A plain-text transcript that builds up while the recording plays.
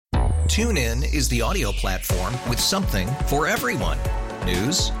TuneIn is the audio platform with something for everyone.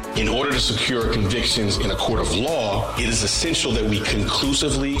 News. In order to secure convictions in a court of law, it is essential that we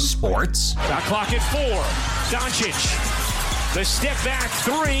conclusively. Sports. Got clock at 4. Doncic. The step back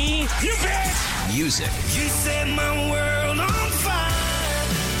 3. You bet. Music. You set my world on fire.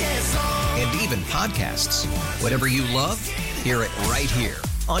 Yes, and even podcasts. Whatever you love, hear it right here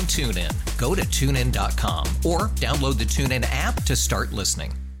on TuneIn. Go to TuneIn.com or download the TuneIn app to start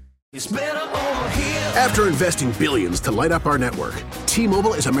listening. It's better over here. After investing billions to light up our network,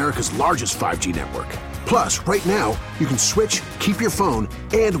 T-Mobile is America's largest 5G network. Plus, right now, you can switch, keep your phone,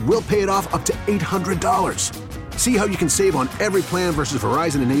 and we'll pay it off up to $800. See how you can save on every plan versus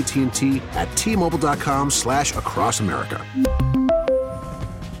Verizon and AT&T at T-Mobile.com/across-America.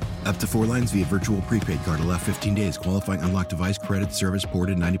 Up to 4 lines via virtual prepaid card. Allow 15 days. Qualifying unlocked device credit service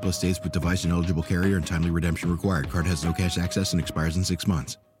ported 90-plus states with device and eligible carrier and timely redemption required. Card has no cash access and expires in 6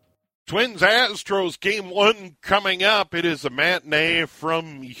 months. Twins-Astros Game 1 coming up. It is a matinee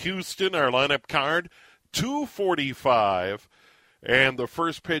from Houston. Our lineup card, 2:45. And the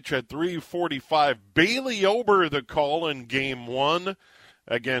first pitch at 3:45. Bailey Ober, the call in Game 1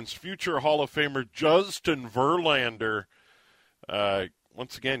 against future Hall of Famer Justin Verlander.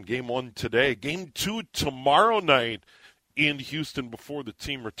 Once again, Game 1 today. Game 2 tomorrow night in Houston before the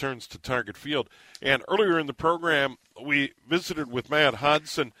team returns to Target Field. And earlier in the program, we visited with Matt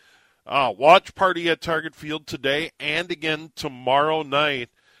Hodson. Watch party at Target Field today and again tomorrow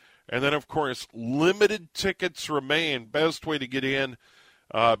night. And then, of course, limited tickets remain. Best way to get in,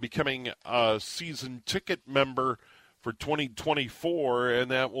 becoming a season ticket member for 2024,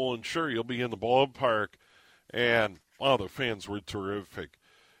 and that will ensure you'll be in the ballpark. And, wow, the fans were terrific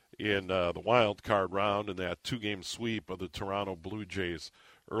in the wild card round and that 2-game sweep of the Toronto Blue Jays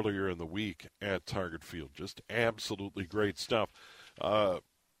earlier in the week at Target Field. Just absolutely great stuff.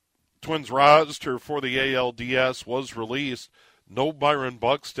 Twins roster for the ALDS was released. No Byron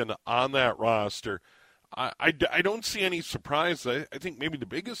Buxton on that roster. I don't see any surprise. I think maybe the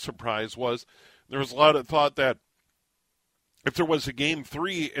biggest surprise was there was a lot of thought that if there was a Game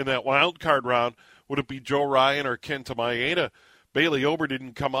 3 in that wild card round, would it be Joe Ryan or Kenta Maeda? Bailey Ober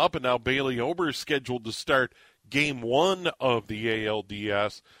didn't come up, and now Bailey Ober is scheduled to start Game 1 of the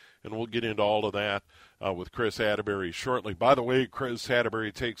ALDS, and we'll get into all of that with Kris Atteberry shortly. By the way, Kris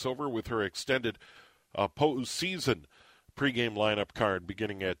Atteberry takes over with her extended postseason pregame lineup card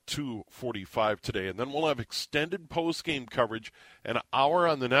beginning at 2:45 today. And then we'll have extended postgame coverage, an hour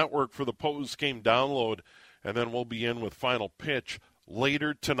on the network for the postgame download, and then we'll be in with final pitch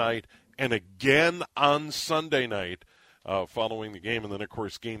later tonight and again on Sunday night following the game. And then, of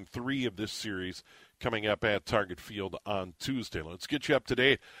course, Game 3 of this series coming up at Target Field on Tuesday. Let's get you up to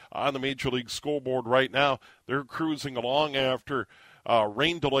date on the Major League scoreboard right now. They're cruising along after a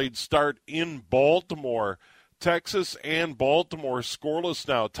rain-delayed start in Baltimore. Texas and Baltimore scoreless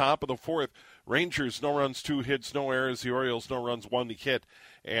now, top of the 4th. Rangers, no runs, 2 hits, no errors. The Orioles, no runs, 1 hit,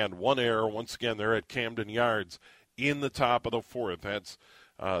 and 1 error. Once again, they're at Camden Yards in the top of the 4th. That's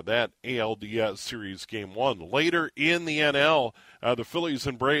that ALDS Series Game 1. Later in the NL, the Phillies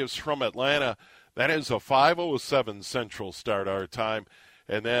and Braves from Atlanta. That is a 5:07 Central start our time.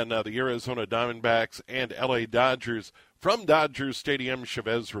 And then the Arizona Diamondbacks and LA Dodgers from Dodger Stadium,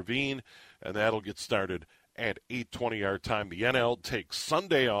 Chavez Ravine. And that'll get started at 8:20 our time. The NL takes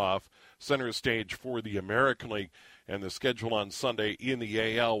Sunday off, center stage for the American League, and the schedule on Sunday in the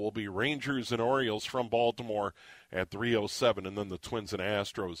AL will be Rangers and Orioles from Baltimore at 3:07, and then the Twins and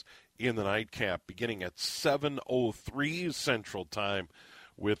Astros in the nightcap beginning at 7:03 Central Time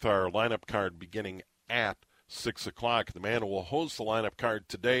with our lineup card beginning at 6 o'clock. The man who will host the lineup card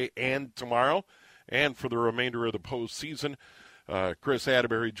today and tomorrow and for the remainder of the postseason, Kris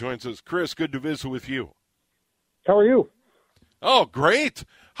Atteberry joins us. Kris, good to visit with you. How are you? Oh, great.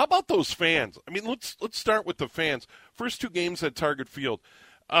 How about those fans? I mean, let's start with the fans. First 2 games at Target Field.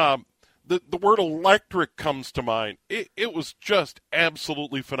 The word electric comes to mind. It was just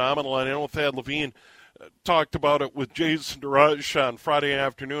absolutely phenomenal. I know Thad Levine talked about it with Jason DeRush on Friday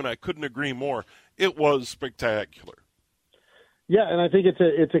afternoon. I couldn't agree more. It was spectacular. Yeah, and I think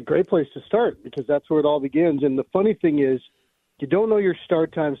it's a great place to start because that's where it all begins. And the funny thing is, you don't know your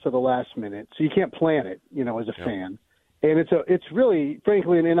start times to the last minute, so you can't plan it, as a fan. And it's really,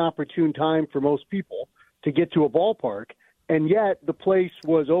 frankly, an inopportune time for most people to get to a ballpark. And yet the place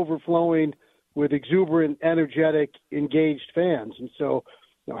was overflowing with exuberant, energetic, engaged fans. And so,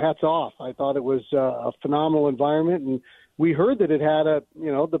 hats off. I thought it was a phenomenal environment. And we heard that it had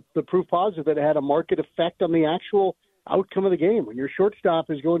the proof positive that it had a market effect on the actual outcome of the game. When your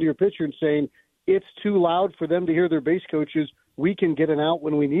shortstop is going to your pitcher and saying, it's too loud for them to hear their base coaches we can get an out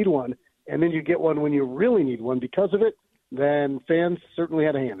when we need one, and then you get one when you really need one because of it, then fans certainly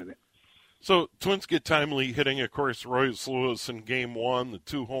had a hand in it. So Twins get timely hitting, of course, Royce Lewis in Game 1, the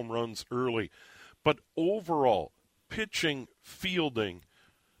 2 home runs early. But overall, pitching, fielding,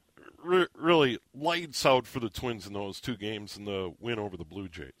 really lights out for the Twins in those 2 games in the win over the Blue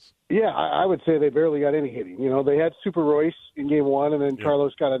Jays. Yeah, I would say they barely got any hitting. They had Super Royce in Game 1, and then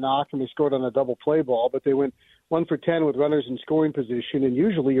Carlos got a knock, and they scored on a double play ball, but they went 1 for 10 with runners in scoring position, and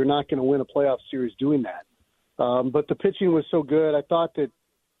usually you're not going to win a playoff series doing that. But the pitching was so good. I thought that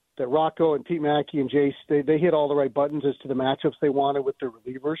Rocco and Pete Mackey and Jace, they hit all the right buttons as to the matchups they wanted with their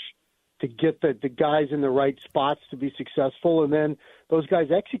relievers to get the guys in the right spots to be successful, and then those guys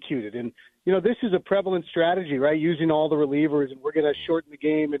executed. And, this is a prevalent strategy, right, using all the relievers, and we're going to shorten the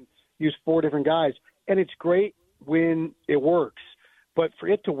game and use 4 different guys. And it's great when it works. But for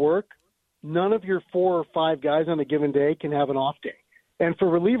it to work, none of your 4 or 5 guys on a given day can have an off day. And for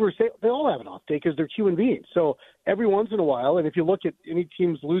relievers, they all have an off day because they're human beings. So every once in a while, and if you look at any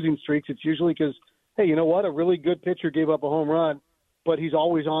team's losing streaks, it's usually because, hey, you know what? A really good pitcher gave up a home run, but he's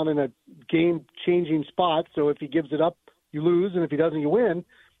always on in a game-changing spot. So if he gives it up, you lose, and if he doesn't, you win.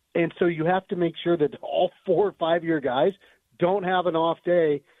 And so you have to make sure that all 4 or 5 year guys don't have an off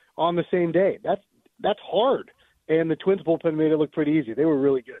day on the same day. That's hard. And the Twins bullpen made it look pretty easy. They were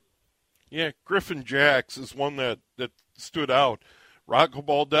really good. Yeah, Griffin Jacks is one that stood out. Rocco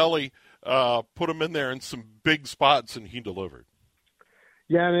Baldelli put him in there in some big spots, and he delivered.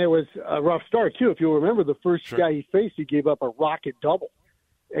 Yeah, and it was a rough start, too. If you'll remember, the first guy he faced, he gave up a rocket double.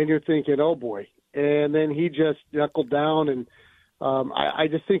 And you're thinking, oh, boy. And then he just knuckled down. And I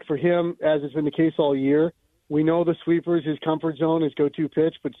just think for him, as has been the case all year, we know the sweeper's his comfort zone, his go-to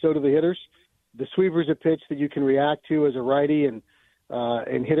pitch, but so do the hitters. The sweeper's a pitch that you can react to as a righty and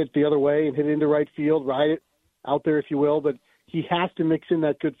hit it the other way and hit it into right field, ride it out there, if you will. But he has to mix in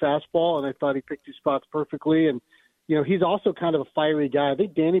that good fastball, and I thought he picked his spots perfectly. And, he's also kind of a fiery guy. I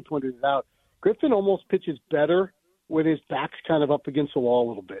think Danny pointed it out. Griffin almost pitches better when his back's kind of up against the wall a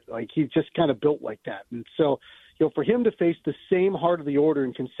little bit. Like, he's just kind of built like that. And so, for him to face the same heart of the order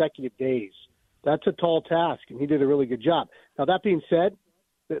in consecutive days, that's a tall task, and he did a really good job. Now, that being said,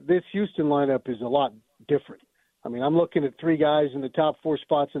 this Houston lineup is a lot different. I mean, I'm looking at 3 guys in the top 4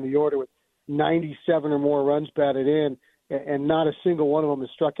 spots in the order with 97 or more runs batted in, and not a single one of them has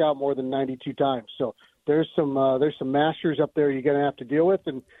struck out more than 92 times. So there's some masters up there you're going to have to deal with,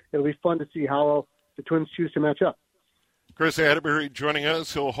 and it'll be fun to see how the Twins choose to match up. Kris Atteberry joining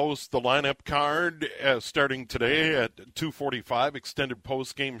us. He'll host the lineup card starting today at 2:45, extended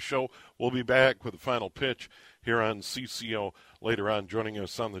post-game show. We'll be back with the final pitch here on CCO later on. Joining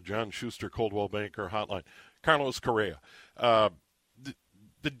us on the John Schuster Coldwell Banker Hotline, Carlos Correa.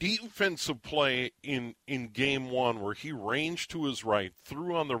 The defensive play in Game 1 where he ranged to his right,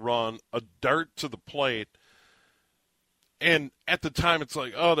 threw on the run, a dart to the plate, and at the time it's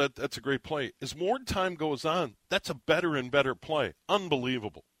like, oh, that's a great play. As more time goes on, that's a better and better play.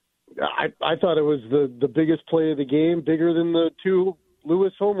 Unbelievable. I thought it was the biggest play of the game, bigger than the 2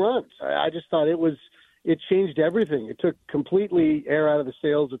 Lewis home runs. I just thought it changed everything. It took completely air out of the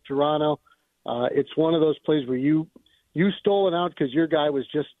sails of Toronto. It's one of those plays where you stole it out because your guy was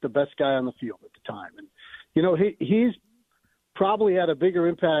just the best guy on the field at the time. And, he's probably had a bigger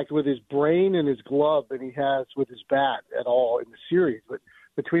impact with his brain and his glove than he has with his bat at all in the series. But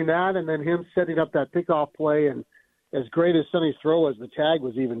between that and then him setting up that pickoff play, and as great as Sonny's throw was, the tag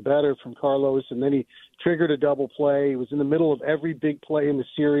was even better from Carlos, and then he triggered a double play. He was in the middle of every big play in the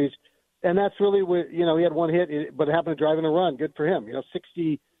series. And that's really what, he had one hit, but it happened to drive in a run. Good for him.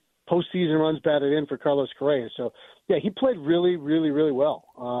 60 postseason runs batted in for Carlos Correa. So, yeah, he played really, really, really well.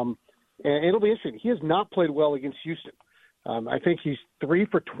 And it'll be interesting. He has not played well against Houston. I think he's 3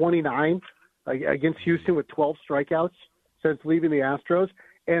 for 29 against Houston with 12 strikeouts since leaving the Astros.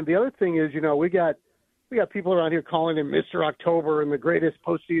 And the other thing is, we got people around here calling him Mr. October and the greatest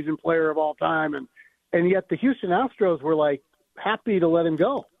postseason player of all time. And yet the Houston Astros were, like, happy to let him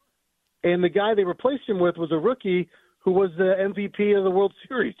go. And the guy they replaced him with was a rookie who was the MVP of the World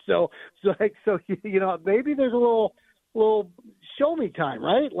Series. So maybe there's a little show me time,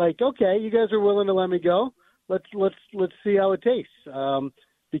 right? Like, okay, you guys are willing to let me go. Let's see how it tastes.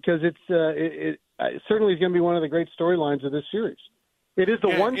 Because it certainly is going to be one of the great storylines of this series. It is the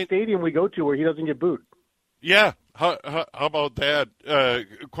one stadium we go to where he doesn't get booed. Yeah, how about that?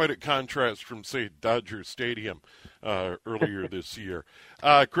 Quite a contrast from, say, Dodger Stadium earlier this year.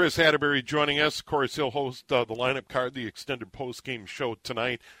 Kris Atteberry joining us. Of course, he'll host the lineup card, the extended post-game show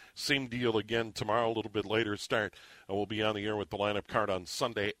tonight Same deal again tomorrow, a little bit later start. We'll be on the air with the lineup card on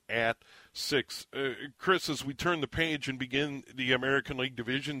Sunday at 6. Kris, as we turn the page and begin the American League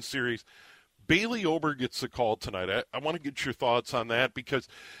Division Series, Bailey Ober gets the call tonight. I want to get your thoughts on that, because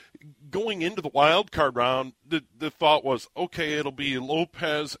going into the wild card round, the thought was, okay, it'll be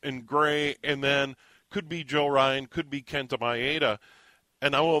Lopez and Gray, and then could be Joe Ryan, could be Kenta Maeda.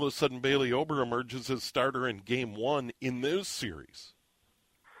 And now all of a sudden Bailey Ober emerges as starter in Game 1 in this series.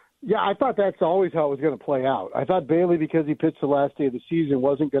 Yeah, I thought that's always how it was going to play out. I thought Bailey, because he pitched the last day of the season,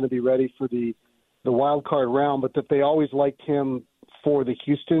 wasn't going to be ready for the wild card round, but that they always liked him for the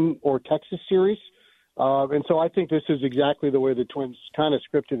Houston or Texas series. And so I think this is exactly the way the Twins kind of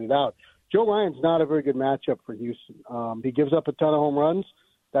scripted it out. Joe Ryan's not a very good matchup for Houston. He gives up a ton of home runs.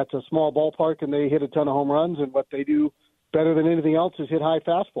 That's a small ballpark, and they hit a ton of home runs, and what they do better than anything else is hit high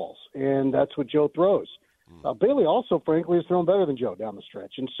fastballs, and that's what Joe throws. Bailey also, frankly, has thrown better than Joe down the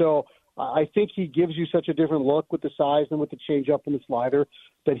stretch. And so I think he gives you such a different look with the size and with the changeup and the slider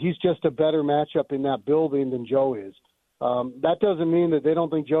that he's just a better matchup in that building than Joe is. That doesn't mean that they don't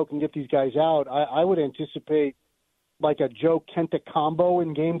think Joe can get these guys out. I would anticipate like a Joe Kenta combo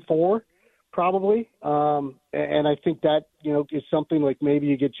in Game 4, probably. And I think that, is something like maybe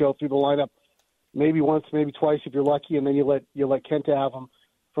you get Joe through the lineup maybe once, maybe twice if you're lucky, and then you let Kenta have him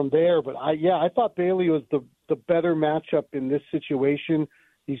from there. But I thought Bailey was the better matchup in this situation.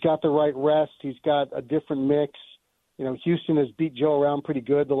 He's got the right rest. He's got a different mix. Houston has beat Joe around pretty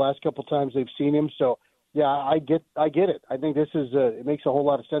good the last couple times they've seen him. So yeah, I get it. I think this is it makes a whole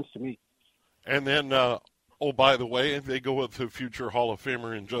lot of sense to me. And then, by the way, they go with the future Hall of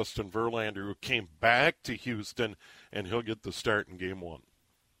Famer in Justin Verlander, who came back to Houston, and he'll get the start in Game 1.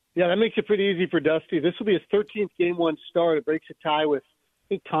 Yeah, that makes it pretty easy for Dusty. This will be his 13th Game 1 start. It breaks a tie with, I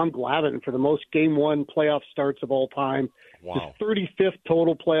think, Tom Glavine for the most Game 1 playoff starts of all time. Wow. His 35th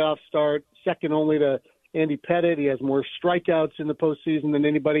total playoff start, second only to Andy Pettitte. He has more strikeouts in the postseason than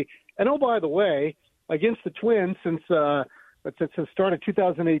anybody. And, by the way, against the Twins, since the start of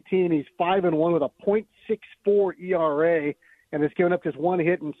 2018, he's 5-1 with a .64 ERA, and has given up just one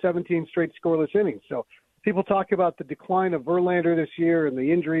hit in 17 straight scoreless innings. So people talk about the decline of Verlander this year and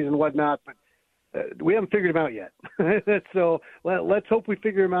the injuries and whatnot, but we haven't figured him out yet. So let's hope we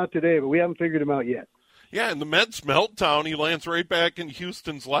figure him out today, but we haven't figured him out yet. Yeah, and the Mets meltdown, he lands right back in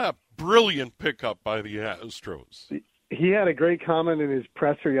Houston's lap. Brilliant pickup by the Astros. He had a great comment in his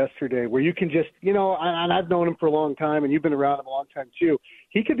presser yesterday where you can just, and I've known him for a long time, and you've been around him a long time too.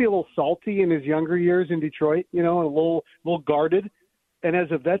 He could be a little salty in his younger years in Detroit, a little guarded. And as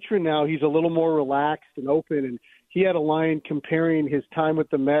a veteran now, he's a little more relaxed and open. And he had a line comparing his time with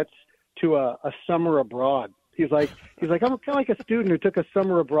the Mets to a summer abroad. He's like, I'm kind of like a student who took a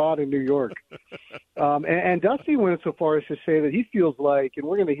summer abroad in New York. And Dusty went so far as to say that he feels like, and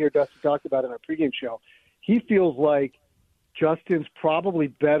we're going to hear Dusty talk about it in our pregame show, he feels like Justin's probably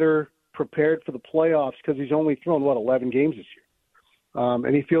better prepared for the playoffs because he's only thrown, 11 games this year.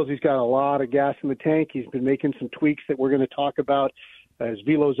 And he feels he's got a lot of gas in the tank. He's been making some tweaks that we're going to talk about. His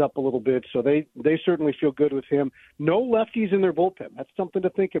velo's up a little bit, so they certainly feel good with him. No lefties in their bullpen. That's something to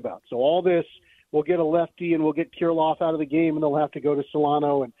think about. So all this, we'll get a lefty and we'll get Kirilloff out of the game, and they'll have to go to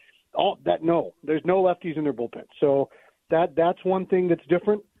Solano and all that. No, there's no lefties in their bullpen. So that's one thing that's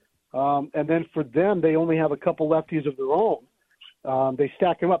different. And then for them, they only have a couple lefties of their own. They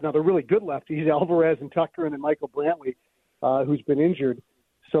stack them up. Now, they're really good lefties, Alvarez and Tucker and then Michael Brantley, who's been injured.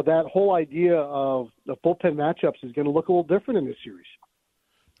 So that whole idea of the bullpen matchups is going to look a little different in this series.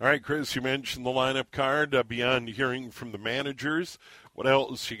 All right, Kris, you mentioned the lineup card. Beyond hearing from the managers, what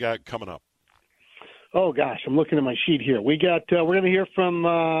else you got coming up? Oh gosh, I'm looking at my sheet here. We're going to hear from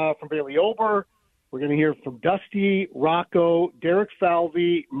Bailey Ober. We're going to hear from Dusty, Rocco, Derek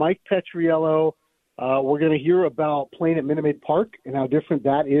Falvey, Mike Petriello. We're going to hear about playing at Minute Maid Park and how different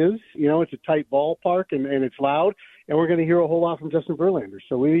that is. It's a tight ballpark and it's loud. And we're going to hear a whole lot from Justin Verlander.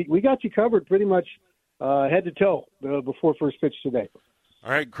 So we got you covered pretty much head to toe before first pitch today. All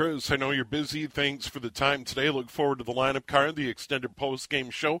right, Kris, I know you're busy. Thanks for the time today. Look forward to the lineup card, the extended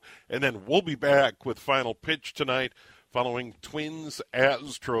post-game show, and then we'll be back with final pitch tonight following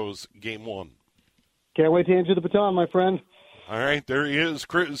Twins-Astros Game 1. Can't wait to answer the baton, my friend. All right, there he is,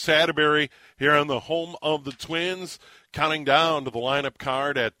 Kris Atteberry, here on the home of the Twins, counting down to the lineup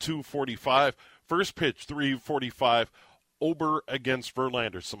card at 2:45. First pitch, 3:45, Ober against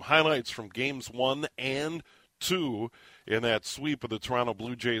Verlander. Some highlights from Games 1 and 2 in that sweep of the Toronto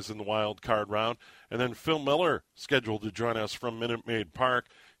Blue Jays in the wild card round. And then Phil Miller scheduled to join us from Minute Maid Park.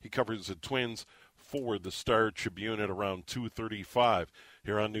 He covers the Twins for the Star Tribune at around 2:35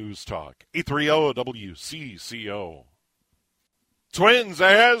 here on News Talk 830 WCCO. Twins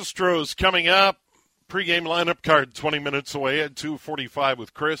Astros coming up. Pre-game lineup card 20 minutes away at 2:45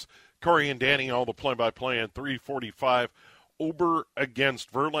 with Kris, Corey, and Danny. All the play-by-play at 3:45. Ober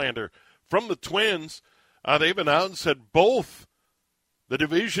against Verlander. From the Twins, they've announced that both the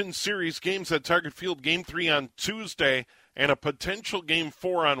Division Series games at Target Field, Game 3 on Tuesday and a potential Game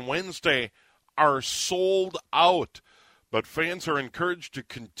 4 on Wednesday, are sold out. But fans are encouraged to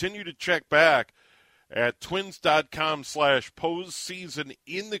continue to check back at twins.com/postseason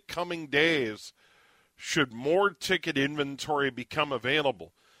in the coming days should more ticket inventory become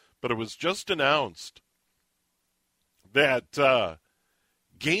available. But it was just announced that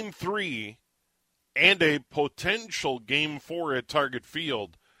Game 3 and a potential Game 4 at Target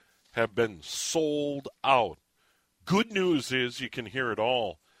Field have been sold out. Good news is you can hear it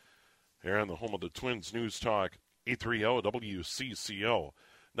all here on the home of the Twins News Talk, 830 WCCO.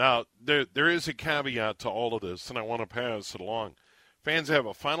 Now, there is a caveat to all of this, and I want to pass it along. Fans have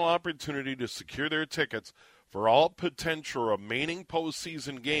a final opportunity to secure their tickets for all potential remaining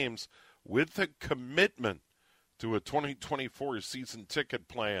postseason games with a commitment to a 2024 season ticket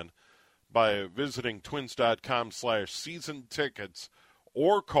plan by visiting twins.com/season tickets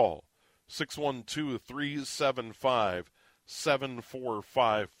or call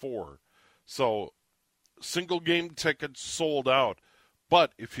 612-375-7454. So, single game tickets sold out.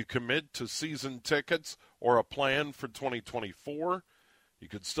 But if you commit to season tickets or a plan for 2024, you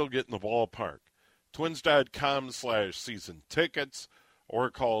could still get in the ballpark. Twins.com/season tickets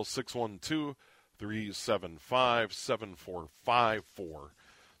or call 612-375-7454.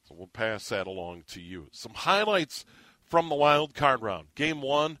 So we'll pass that along to you. Some highlights from the wild card round. Game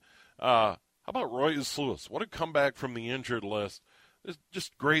 1, how about Royce Lewis? What a comeback from the injured list. It's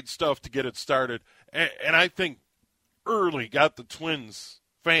just great stuff to get it started. And I think early got the Twins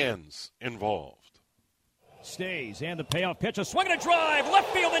fans involved. Stays, and the payoff pitch, a swing and a drive,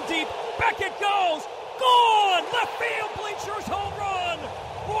 left field and deep, back it goes, gone, left field, bleachers, home run,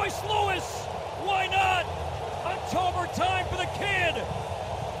 Royce Lewis, why not, October time for the kid,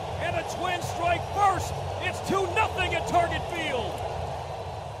 and the Twins strike first, it's 2-0 at Target Field.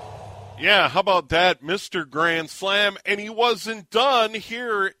 Yeah, how about that, Mr. Grand Slam, and he wasn't done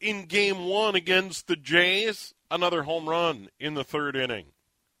here in Game 1 against the Jays, another home run in the third inning.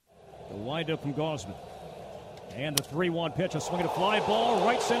 The windup from Gausman. And the 3-1 pitch, a swing and a fly ball,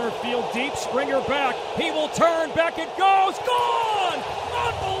 right center field deep, Springer back, he will turn, back it goes, gone!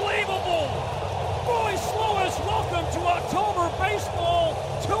 Unbelievable! Royce Lewis, welcome to October baseball,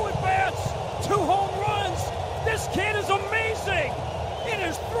 2 at-bats, 2 home runs, this kid is amazing! It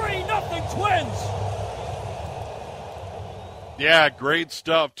is 3-0 Twins! Yeah, great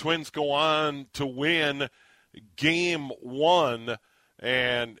stuff. Twins go on to win Game 1,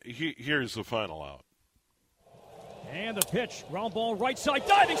 and here's the final out. And the pitch, ground ball right side,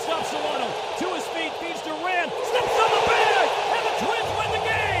 diving stop Solano, to his feet, feeds Duran, steps on the bag, and the Twins win the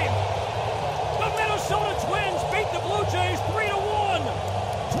game! The Minnesota Twins beat the Blue Jays 3-1.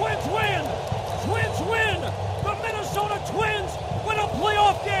 Twins win! Twins win! The Minnesota Twins win a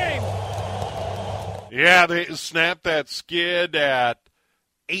playoff game! Yeah, they snapped that skid at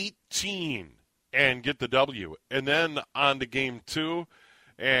 18 and get the W. And then on to Game 2.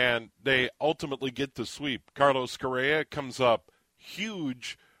 And they ultimately get the sweep. Carlos Correa comes up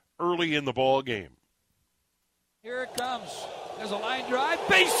huge early in the ball game. Here it comes. There's a line drive,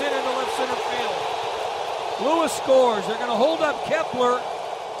 base hit into left center field. Lewis scores. They're going to hold up Kepler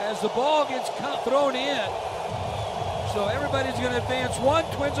as the ball gets thrown in. So everybody's going to advance 1.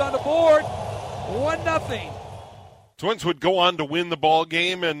 Twins on the board, 1-0. Twins would go on to win the ball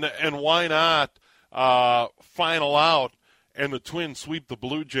game, and why not final out? And the Twins sweep the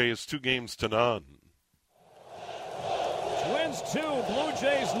Blue Jays 2-0. Twins 2, Blue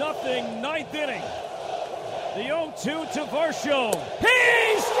Jays 0, 9th inning. The 0-2 to Varsho.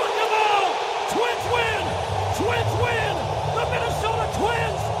 He struck him out! Twins win! Twins win! The Minnesota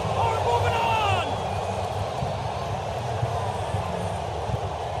Twins are moving on!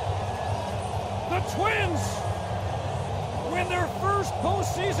 The Twins win their first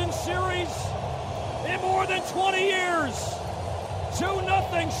postseason series in more than 20 years.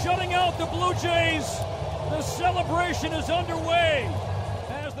 2-0 shutting out the Blue Jays. The celebration is underway.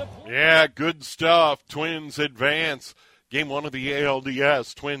 Yeah, good stuff. Twins advance. Game 1 of the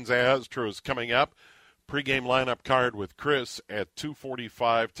ALDS. Twins Astros coming up. Pre-game lineup card with Kris at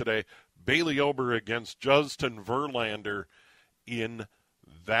 2:45 today. Bailey Ober against Justin Verlander in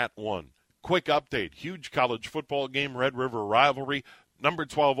that one. Quick update. Huge college football game. Red River rivalry. Number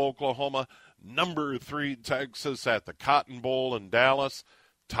 12 Oklahoma. Number 3 Texas at the Cotton Bowl in Dallas,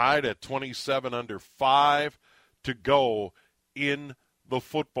 tied at 27 under 5 to go in the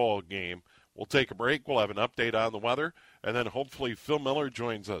football game. We'll take a break. We'll have an update on the weather, and then hopefully Phil Miller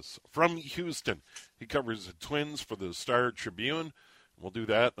joins us from Houston. He covers the Twins for the Star Tribune. We'll do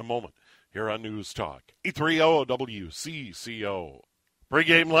that in a moment here on News Talk 830 WCCO.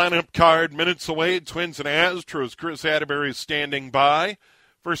 Pre-game lineup card minutes away. Twins and Astros. Kris Atteberry standing by.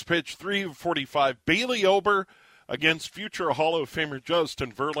 First pitch, 3:45. Bailey Ober against future Hall of Famer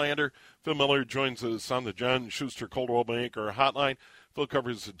Justin Verlander. Phil Miller joins us on the John Schuster Cold Oil Maker hotline. Phil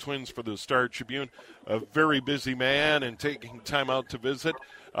covers the Twins for the Star Tribune. A very busy man and taking time out to visit.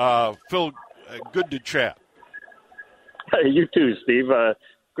 Phil, good to chat. You too, Steve.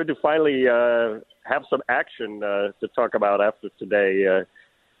 Good to finally have some action to talk about after today.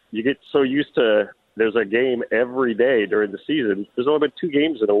 You get so used to there's a game every day during the season. There's only been 2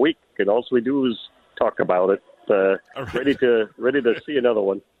 games in a week, and all we do is talk about it. Ready to see another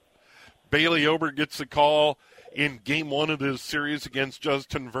one. Bailey Ober gets a call in Game 1 of this series against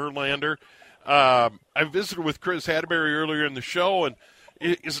Justin Verlander. I visited with Kris Atteberry earlier in the show, and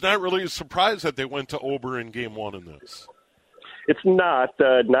it's not really a surprise that they went to Ober in Game 1 in this. It's not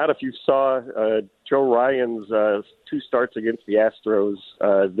if you saw Joe Ryan's 2 starts against the Astros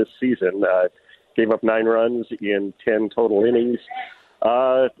this season. Gave up 9 runs in 10 total innings.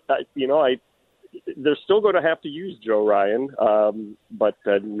 They're still going to have to use Joe Ryan, but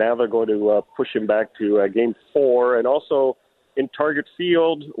now they're going to push him back to Game 4, and also in Target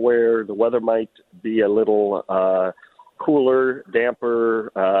Field where the weather might be a little cooler,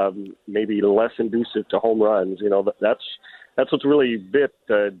 damper, maybe less inducive to home runs. That's what's really bit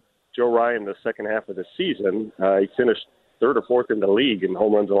Joe Ryan the second half of the season. He finished 3rd or 4th in the league in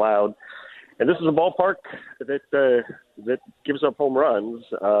home runs allowed. And this is a ballpark that gives up home runs,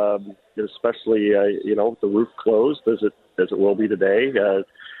 especially with the roof closed as it will be today.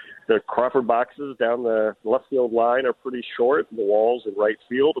 The Crawford boxes down the left field line are pretty short. The walls in right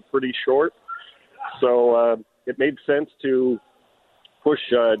field are pretty short. So it made sense to push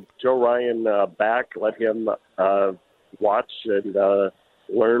Joe Ryan back, let him watch and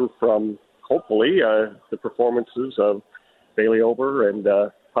learn from, hopefully, the performances of Bailey Ober and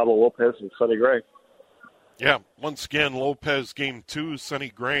Pablo Lopez and Sonny Gray. Yeah, once again, Lopez Game 2, Sonny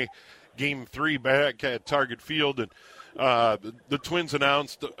Gray Game 3 back at Target Field. And the Twins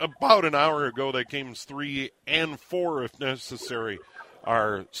announced about an hour ago that Games 3 and 4, if necessary,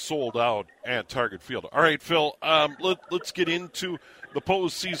 are sold out at Target Field. All right, Phil, let's get into the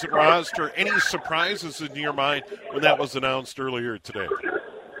postseason roster. Any surprises in your mind when that was announced earlier today?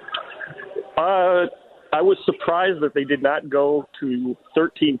 I was surprised that they did not go to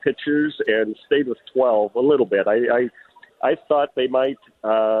 13 pitchers and stayed with 12 a little bit. I thought they might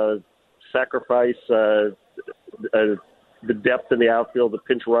sacrifice the depth in the outfield, the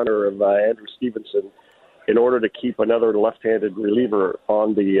pinch runner of Andrew Stevenson, in order to keep another left-handed reliever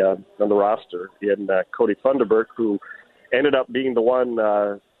on the roster in Cody Funderburk, who ended up being the one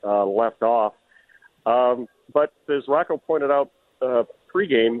left off. But as Rocco pointed out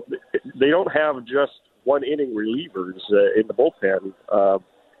pregame, they don't have just one-inning relievers in the bullpen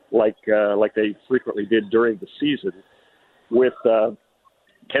like they frequently did during the season. With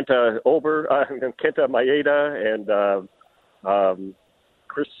Kenta Maeda and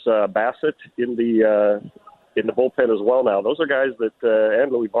Chris Bassett in the bullpen as well now. Those are guys that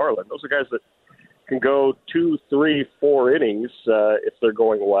and Louis Barlin. Those are guys that can go 2, 3, 4 innings if they're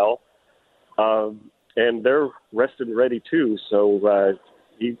going well, and they're rested and ready too. So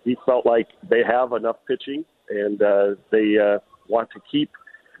he felt like they have enough pitching, and they want to keep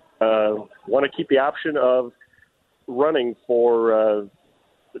the option of running for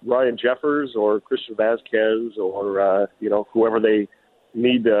Ryan Jeffers or Christian Vasquez or whoever they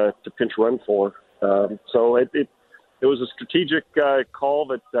need to pinch run for. So it was a strategic call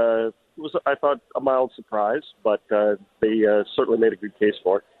that was, I thought, a mild surprise, but they certainly made a good case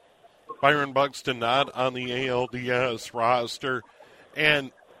for it. Byron Buxton not on the ALDS roster,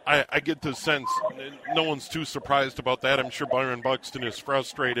 and I get the sense no one's too surprised about that. I'm sure Byron Buxton is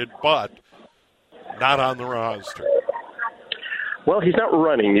frustrated, but not on the roster. Well, he's not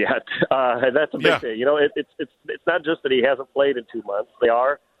running yet. That's a big thing. It's not just that he hasn't played in 2 months.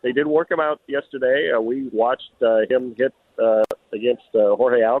 They did work him out yesterday. We watched him hit against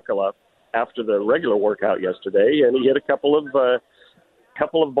Jorge Alcala after the regular workout yesterday, and he hit a couple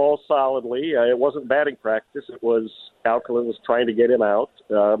of balls solidly. It wasn't batting practice. It was Alcala was trying to get him out.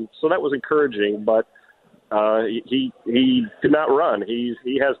 So that was encouraging, but he did not run.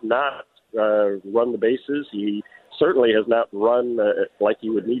 He has not run the bases. He certainly has not run like he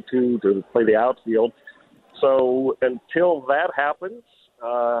would need to play the outfield. So until that happens,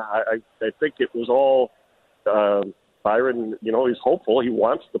 I think it was all Byron, he's hopeful. He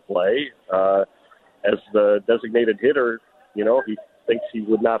wants to play. As the designated hitter, he thinks he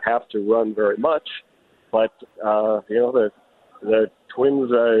would not have to run very much. But, the Twins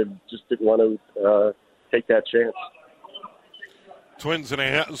just didn't want to take that chance. Twins and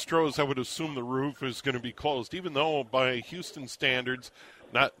Astros, I would assume the roof is going to be closed, even though by Houston standards,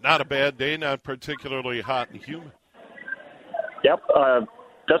 not a bad day, not particularly hot and humid. Yep.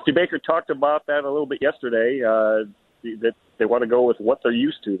 Dusty Baker talked about that a little bit yesterday, that they want to go with what they're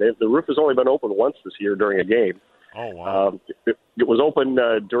used to. The roof has only been open once this year during a game. Oh, wow. It was open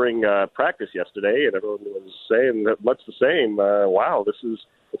during practice yesterday, and everyone was saying that much the same. Wow,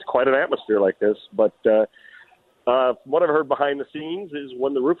 it's quite an atmosphere like this. But what I've heard behind the scenes is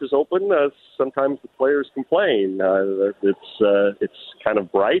when the roof is open, sometimes the players complain. It's kind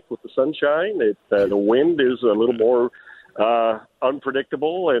of bright with the sunshine. The wind is a little more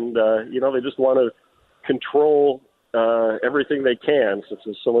unpredictable, and they just want to control everything they can, since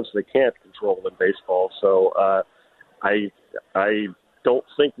there's so much they can't control in baseball. So I don't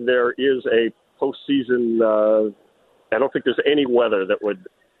think there is a postseason. I don't think there's any weather that would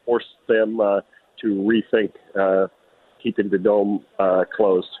force them to rethink keeping the dome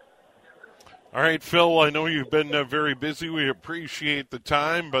closed. All right, Phil, I know you've been very busy. We appreciate the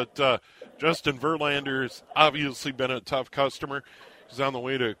time, but Justin Verlander's obviously been a tough customer. He's on the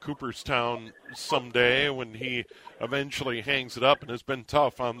way to Cooperstown someday when he eventually hangs it up, and has been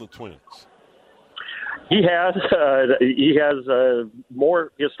tough on the Twins. He has. He has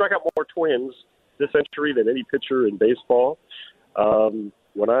struck out more Twins this century than any pitcher in baseball.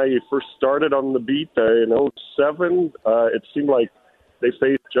 When I first started on the beat in 2007, it seemed like they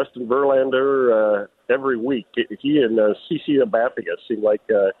faced Justin Verlander every week. He and CC Sabathia seemed like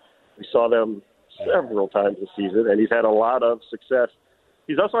we saw them several times this season, and he's had a lot of success.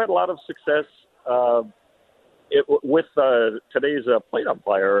 He's also had a lot of success with today's plate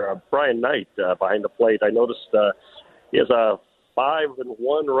umpire, Brian Knight, behind the plate. I noticed he has a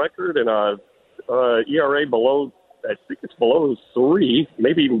 5-1 record and a ERA below, I think it's below 3,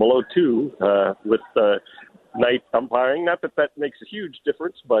 maybe even below 2, with Knight umpiring. Not that makes a huge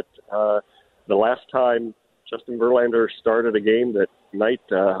difference, but the last time Justin Verlander started a game that Knight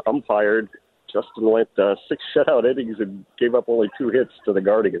umpired, Justin went 6 shutout innings and gave up only 2 hits to the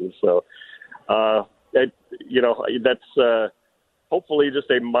Guardians. So, that's hopefully just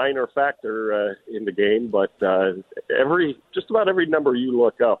a minor factor in the game. But just about every number you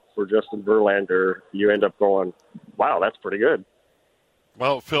look up for Justin Verlander, you end up going, wow, that's pretty good.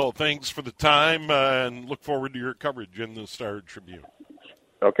 Well, Phil, thanks for the time, and look forward to your coverage in the Star Tribune.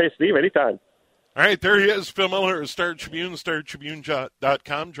 Okay, Steve, anytime. All right, there he is, Phil Miller of Star Tribune,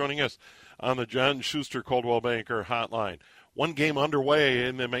 StarTribune.com, joining us on the John Schuster Coldwell Banker Hotline. One game underway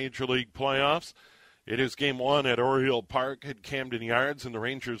in the Major League playoffs. It is Game 1 at Oriole Park at Camden Yards, and the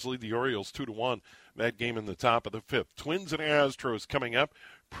Rangers lead the Orioles 2-1. That game in the top of the 5th. Twins and Astros coming up.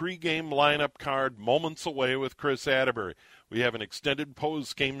 Pre-game lineup card moments away with Kris Atteberry. We have an extended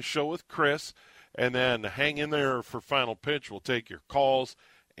post-game show with Kris, and then hang in there for final pitch. We'll take your calls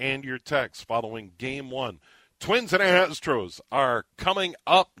and your texts following Game 1. Twins and Astros are coming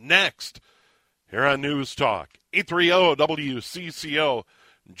up next here on News Talk 830 WCCO.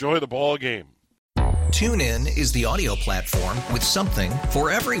 Enjoy the ball game. TuneIn is the audio platform with something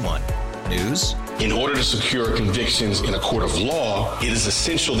for everyone. News. In order to secure convictions in a court of law, it is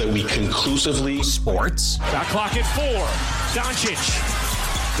essential that we conclusively. Sports. Shot clock at 4.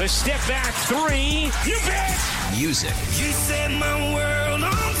 Doncic. The step back 3. You bet. Music. You set my world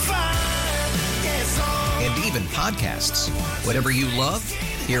on fire. Yes, and even podcasts. Whatever you love,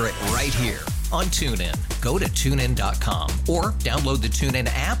 hear it right here on TuneIn. Go to TuneIn.com or download the TuneIn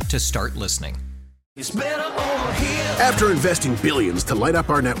app to start listening. It's better over here. After investing billions to light up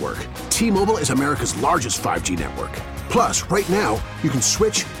our network, T-Mobile is America's largest 5G network. Plus, right now, you can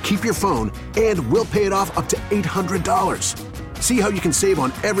switch, keep your phone, and we'll pay it off up to $800. See how you can save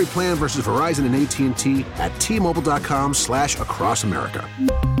on every plan versus Verizon and AT&T at T-Mobile.com/across America.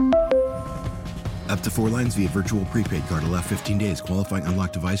 Up to 4 lines via virtual prepaid card. Allow 15 days. Qualifying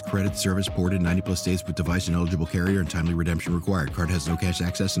unlocked device credit service ported 90+ days with device and eligible carrier and timely redemption required. Card has no cash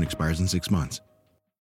access and expires in 6 months.